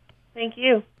 Thank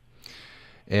you.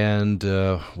 And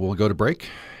we'll go to break,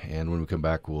 and when we come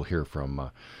back, we'll hear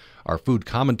from our food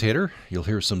commentator. You'll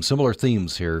hear some similar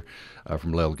themes here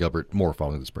from Lael Gilbert. More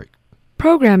following this break.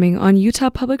 Programming on Utah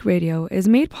Public Radio is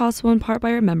made possible in part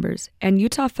by our members and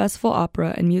Utah Festival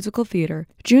Opera and Musical Theater,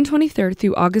 June 23rd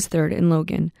through August 3rd in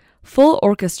Logan. Full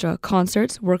orchestra,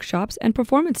 concerts, workshops, and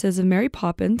performances of Mary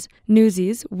Poppins,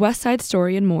 Newsies, West Side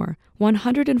Story, and more.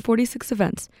 146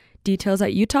 events. Details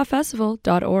at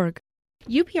utahfestival.org.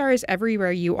 UPR is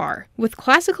everywhere you are, with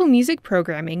classical music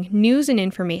programming, news, and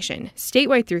information,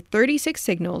 statewide through 36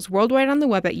 signals, worldwide on the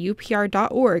web at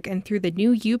upr.org and through the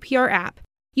new UPR app.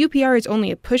 UPR is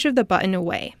only a push of the button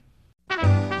away.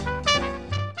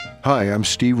 Hi, I'm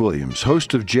Steve Williams,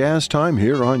 host of Jazz Time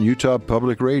here on Utah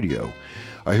Public Radio.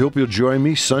 I hope you'll join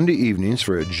me Sunday evenings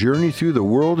for a journey through the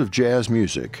world of jazz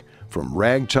music, from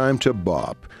ragtime to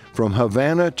bop, from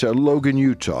Havana to Logan,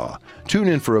 Utah. Tune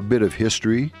in for a bit of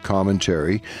history,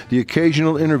 commentary, the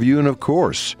occasional interview, and of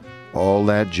course, all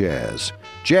that jazz.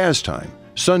 Jazz Time,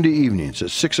 Sunday evenings at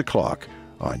 6 o'clock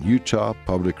on Utah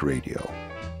Public Radio.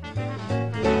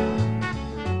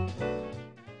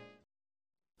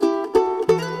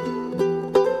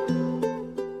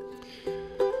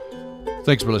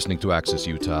 Thanks for listening to Access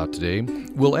Utah today.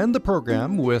 We'll end the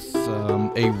program with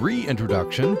a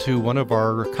reintroduction to one of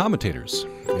our commentators.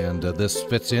 And this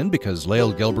fits in because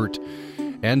Lael Gilbert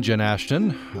and Jen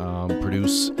Ashton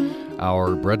produce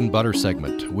our Bread and Butter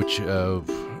segment, which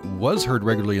was heard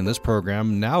regularly in this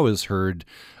program, now is heard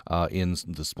in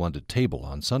the Splendid Table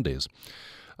on Sundays.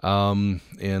 So I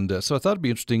thought it'd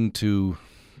be interesting to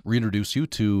reintroduce you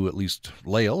to at least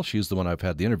Lael. She's the one I've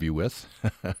had the interview with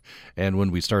and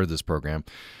when we started this program.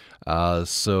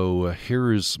 So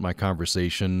here's my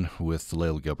conversation with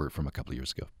Lael Gilbert from a couple of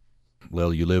years ago.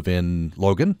 Lael, you live in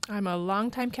Logan? I'm a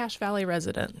longtime Cache Valley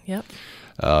resident, yep.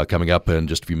 Coming up in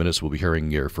just a few minutes, we'll be hearing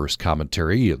your first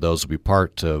commentary. Those will be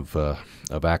part of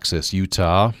Access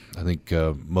Utah, I think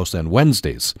mostly on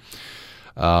Wednesdays.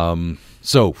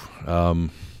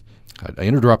 I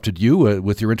interrupted you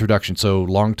with your introduction. So,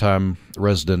 longtime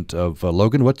resident of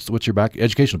Logan. What's your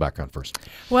educational background first?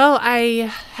 Well,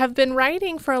 I have been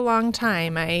writing for a long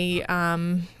time. I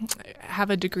have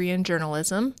a degree in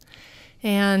journalism,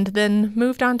 and then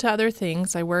moved on to other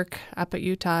things. I work up at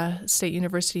Utah State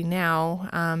University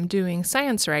now, doing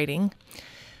science writing.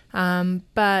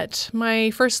 But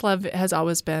my first love has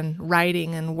always been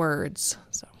writing and words.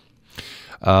 So,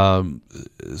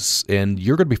 and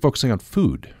you're going to be focusing on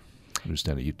food. I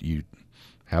understand it. You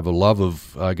have a love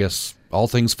of, I guess, all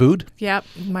things food? Yep.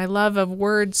 My love of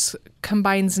words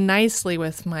combines nicely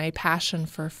with my passion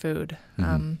for food.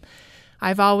 Mm-hmm.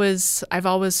 I've always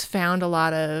found a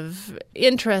lot of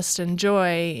interest and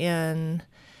joy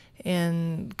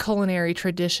in culinary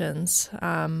traditions.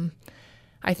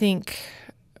 I think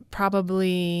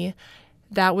probably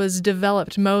that was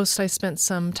developed most. I spent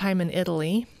some time in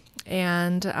Italy,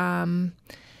 and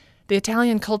the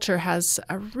Italian culture has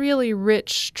a really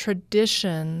rich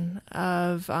tradition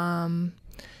of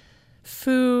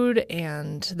food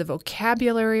and the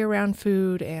vocabulary around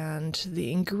food and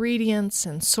the ingredients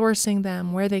and sourcing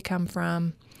them, where they come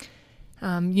from.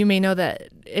 You may know that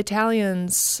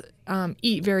Italians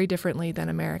eat very differently than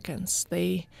Americans.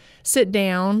 They sit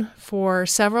down for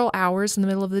several hours in the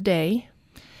middle of the day.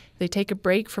 They take a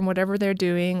break from whatever they're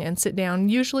doing and sit down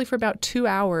usually for about 2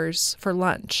 hours for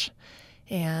lunch.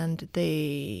 And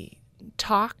they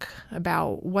talk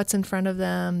about what's in front of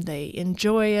them. They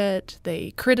enjoy it.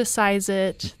 They criticize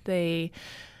it. They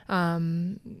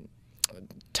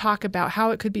talk about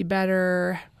how it could be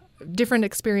better, different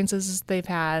experiences they've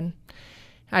had.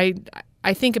 I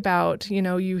think about,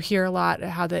 you hear a lot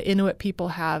how the Inuit people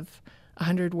have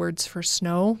 100 words for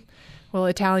snow. Well,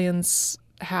 Italians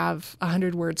have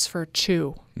 100 words for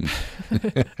chew.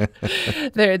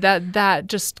 That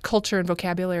just culture and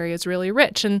vocabulary is really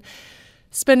rich, and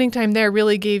spending time there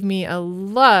really gave me a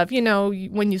love.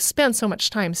 When you spend so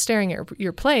much time staring at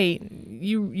your plate,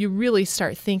 you really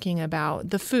start thinking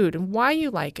about the food and why you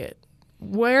like it,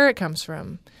 where it comes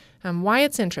from, why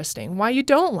it's interesting, why you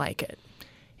don't like it,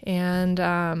 and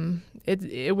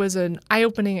it was an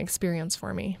eye-opening experience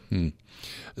for me.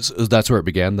 So that's where it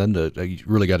began then? You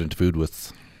really got into food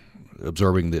with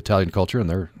absorbing the Italian culture and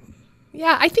their...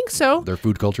 Yeah, I think so. Their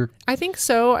food culture? I think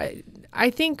so. I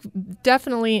think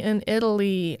definitely in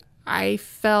Italy, I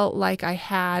felt like I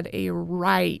had a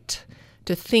right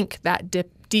to think that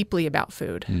deeply about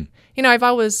food. I've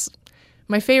always...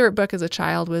 my favorite book as a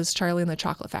child was Charlie and the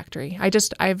Chocolate Factory.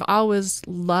 I've always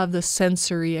loved the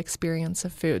sensory experience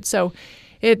of food. So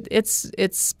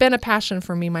it's been a passion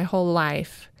for me my whole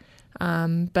life.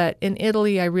 But in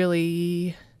Italy, I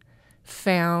really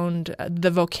found the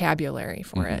vocabulary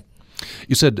for it.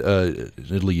 You said in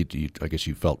Italy, I guess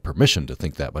you felt permission to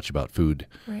think that much about food.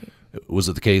 Right. Was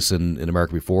it the case in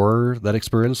America before that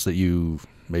experience that you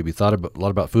maybe thought a lot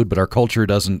about food, but our culture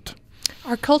doesn't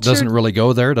really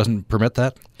go there, doesn't permit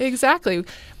that? Exactly.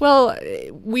 Well,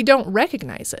 we don't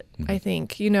recognize it, I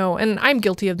think, and I'm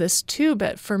guilty of this too,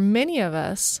 but for many of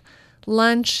us,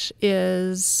 lunch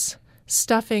is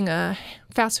stuffing a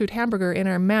fast food hamburger in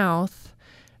our mouth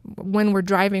when we're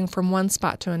driving from one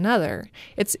spot to another.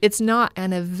 It's not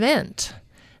an event,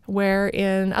 where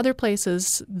in other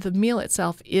places the meal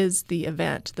itself is the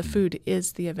event, the food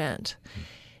is the event.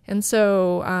 And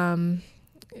so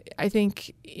I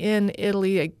think in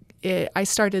Italy I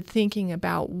started thinking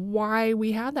about why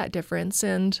we have that difference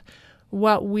and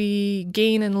what we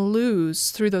gain and lose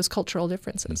through those cultural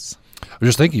differences. I was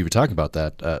just thinking, you were talking about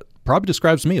that. Probably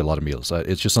describes me a lot of meals.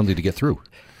 It's just something to get through.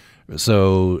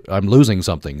 So I'm losing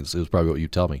something is probably what you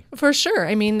tell me. For sure.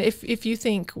 I mean, if you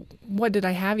think, what did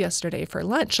I have yesterday for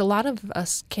lunch? A lot of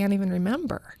us can't even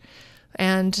remember.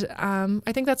 And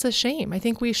I think that's a shame. I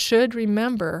think we should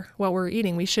remember what we're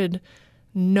eating. We should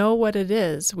know what it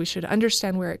is. We should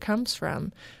understand where it comes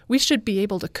from. We should be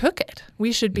able to cook it.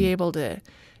 We should be able to,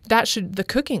 the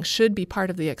cooking should be part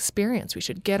of the experience. We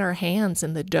should get our hands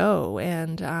in the dough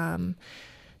and,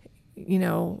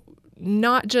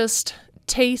 not just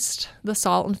taste the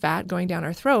salt and fat going down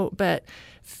our throat, but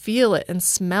feel it and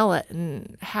smell it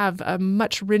and have a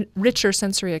much richer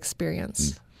sensory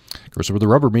experience. Of course, where the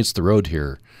rubber meets the road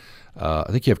here, I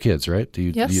think you have kids, right?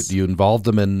 Yes. Do you involve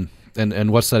them in,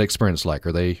 and what's that experience like?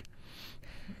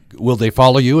 Will they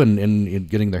follow you in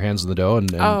getting their hands in the dough and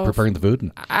preparing the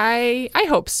food? I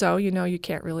hope so. You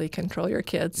can't really control your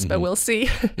kids, but we'll see.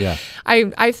 Yeah.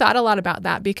 I thought a lot about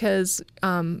that because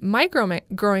my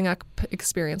growing up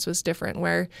experience was different,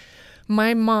 where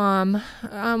my mom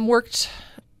worked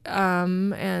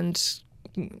and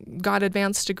got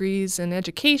advanced degrees in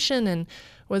education and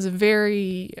was a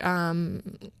very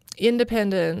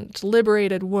independent,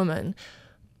 liberated woman.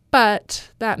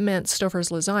 But that meant Stouffer's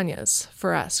lasagnas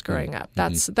for us growing up.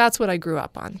 That's what I grew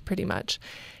up on, pretty much.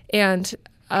 And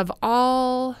of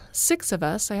all 6 of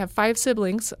us, I have 5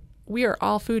 siblings, we are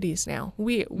all foodies now.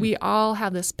 We all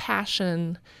have this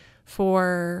passion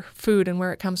for food and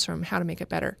where it comes from, how to make it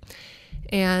better.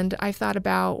 And I thought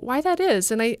about why that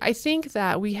is. And I think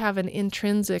that we have an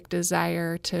intrinsic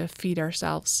desire to feed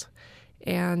ourselves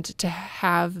and to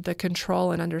have the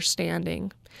control and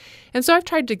understanding. And so I've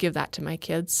tried to give that to my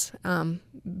kids,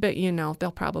 but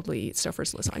they'll probably eat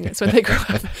Stouffer's lasagnas when they grow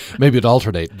up. Maybe it'd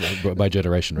alternate by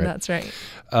generation, right? That's right.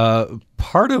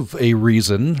 Part of a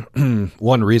reason,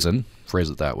 one reason, phrase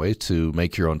it that way, to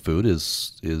make your own food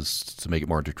is to make it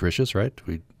more nutritious, right?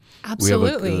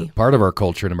 Absolutely. We have part of our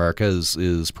culture in America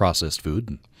is processed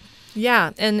food.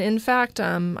 Yeah, and in fact,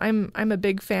 I'm a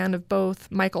big fan of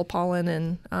both Michael Pollan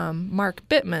and Mark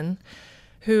Bittman,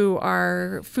 who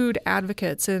are food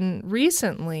advocates. And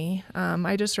recently,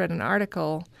 I just read an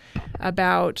article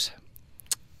about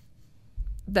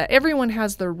that everyone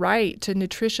has the right to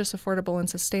nutritious, affordable, and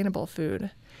sustainable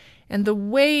food. And the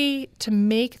way to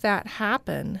make that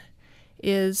happen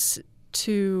is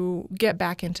to get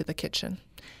back into the kitchen,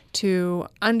 to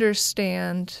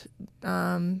understand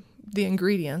the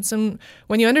ingredients. And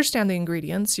when you understand the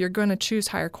ingredients, you're going to choose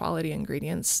higher quality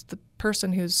ingredients. The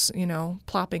person who's,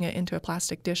 plopping it into a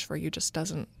plastic dish for you just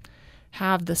doesn't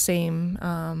have the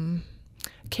same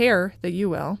care that you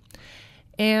will.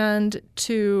 And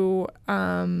to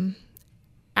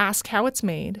ask how it's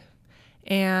made.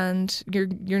 And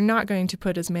you're not going to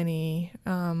put as many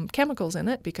chemicals in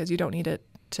it because you don't need it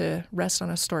to rest on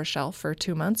a store shelf for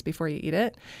 2 months before you eat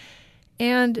it.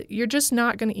 And you're just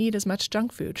not going to eat as much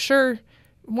junk food. Sure,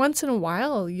 once in a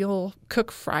while you'll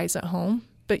cook fries at home,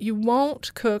 but you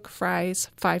won't cook fries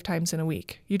 5 times in a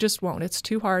week. You just won't. It's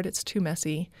too hard. It's too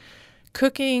messy.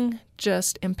 Cooking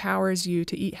just empowers you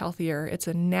to eat healthier. It's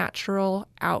a natural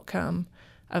outcome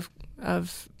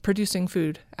of producing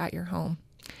food at your home.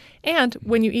 And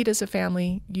when you eat as a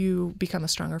family, you become a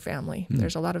stronger family.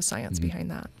 There's a lot of science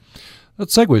behind that. That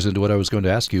segues into what I was going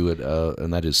to ask you,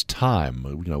 and that is time.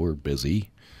 We're busy.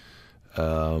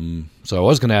 So I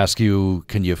was going to ask you,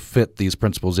 can you fit these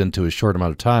principles into a short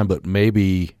amount of time? But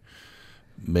maybe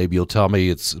you'll tell me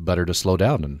it's better to slow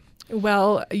down.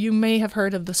 Well, you may have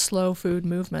heard of the slow food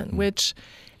movement, which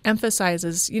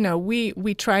emphasizes,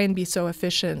 we try and be so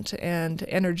efficient and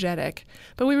energetic,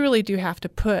 but we really do have to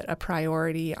put a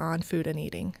priority on food and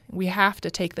eating. We have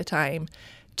to take the time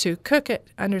to cook it,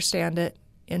 understand it,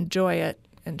 enjoy it,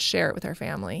 and share it with our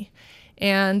family.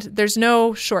 And there's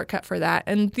no shortcut for that.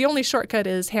 And the only shortcut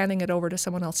is handing it over to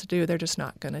someone else to do. They're just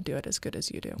not going to do it as good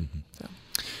as you do. Mm-hmm. So.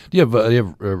 Do you have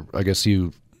I guess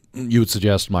you would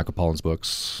suggest Michael Pollan's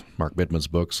books, Mark Bittman's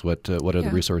books. What are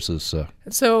the resources?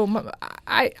 So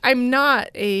I'm not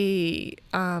a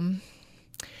I'm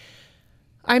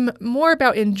more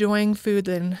about enjoying food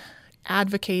than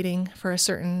advocating for a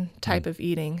certain type of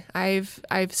eating. I've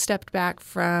stepped back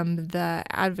from the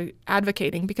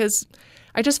advocating because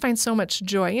I just find so much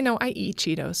joy. I eat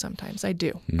Cheetos sometimes. I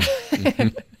do.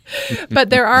 But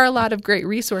there are a lot of great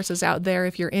resources out there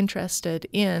if you're interested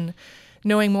in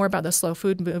knowing more about the slow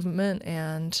food movement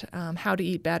and how to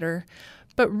eat better.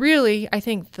 But really, I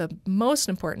think the most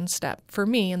important step for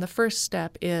me, and the first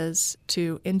step, is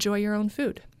to enjoy your own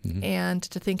food and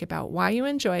to think about why you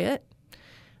enjoy it,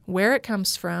 where it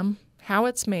comes from, how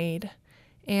it's made,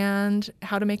 and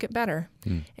how to make it better.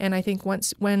 And I think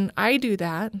when I do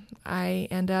that, I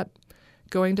end up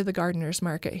going to the gardener's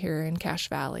market here in Cache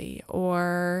Valley,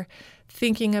 or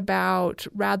thinking about,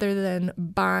 rather than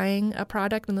buying a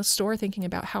product in the store, thinking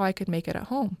about how I could make it at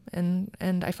home. And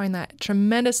I find that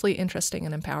tremendously interesting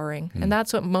and empowering. And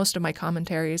that's what most of my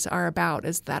commentaries are about,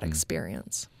 is that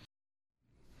experience.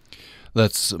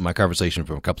 That's my conversation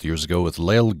from a couple of years ago with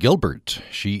Lael Gilbert.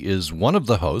 She is one of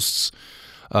the hosts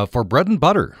for Bread and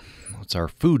Butter. It's our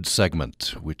food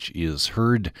segment, which is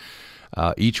heard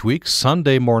each week,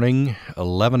 Sunday morning,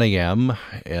 11 a.m.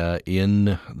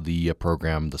 In the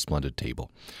program, The Splendid Table.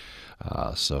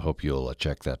 So hope you'll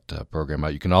check that program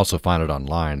out. You can also find it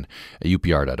online at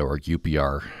upr.org,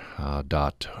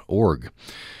 upr.org.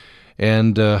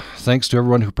 And thanks to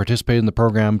everyone who participated in the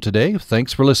program today.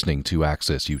 Thanks for listening to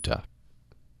Access Utah.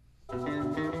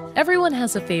 Everyone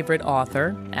has a favorite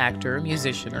author, actor,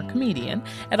 musician, or comedian.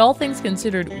 At All Things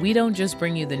Considered, we don't just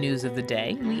bring you the news of the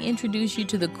day. We introduce you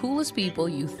to the coolest people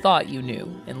you thought you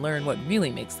knew and learn what really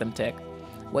makes them tick.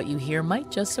 What you hear might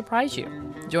just surprise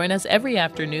you. Join us every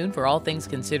afternoon for All Things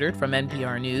Considered from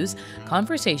NPR News,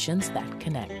 conversations that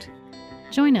connect.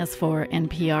 Join us for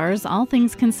NPR's All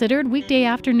Things Considered weekday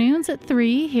afternoons at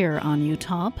 3 here on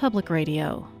Utah Public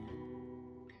Radio.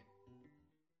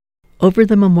 Over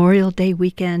the Memorial Day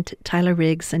weekend, Tyler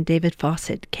Riggs and David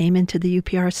Fawcett came into the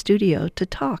UPR studio to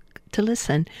talk, to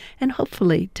listen, and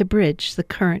hopefully to bridge the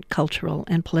current cultural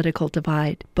and political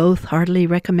divide. Both heartily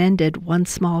recommended one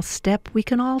small step we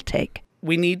can all take.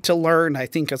 We need to learn, I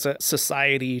think, as a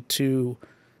society to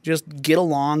just get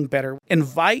along better.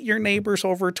 Invite your neighbors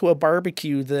over to a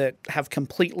barbecue that have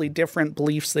completely different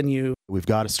beliefs than you. We've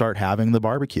got to start having the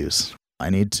barbecues. I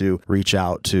need to reach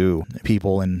out to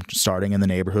people starting in the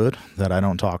neighborhood that I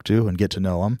don't talk to and get to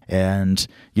know them. And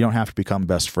you don't have to become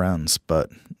best friends, but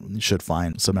you should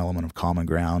find some element of common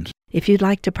ground. If you'd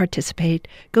like to participate,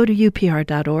 go to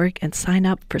upr.org and sign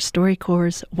up for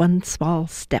StoryCorps' One Small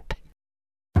Step.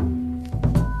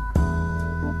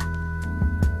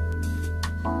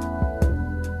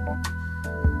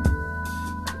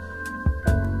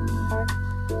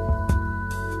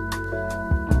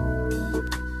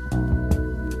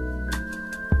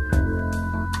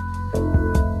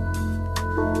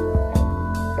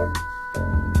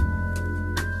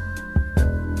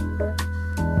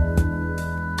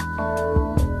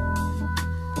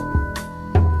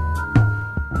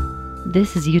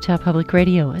 This is Utah Public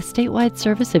Radio, a statewide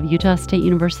service of Utah State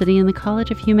University and the College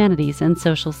of Humanities and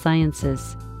Social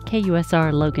Sciences.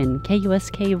 KUSR Logan,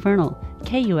 KUSK Vernal,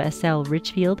 KUSL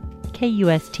Richfield,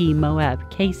 KUST Moab,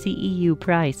 KCEU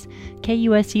Price,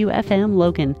 KUSU FM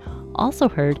Logan, also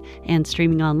heard and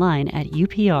streaming online at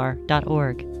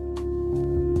upr.org.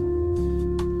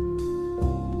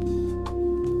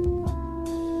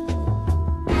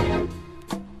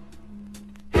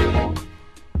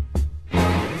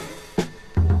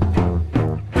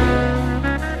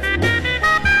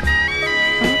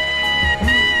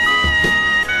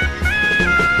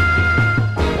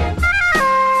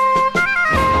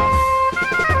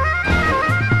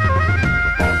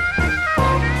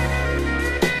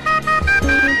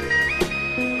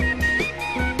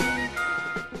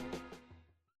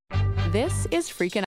 This is Freakin'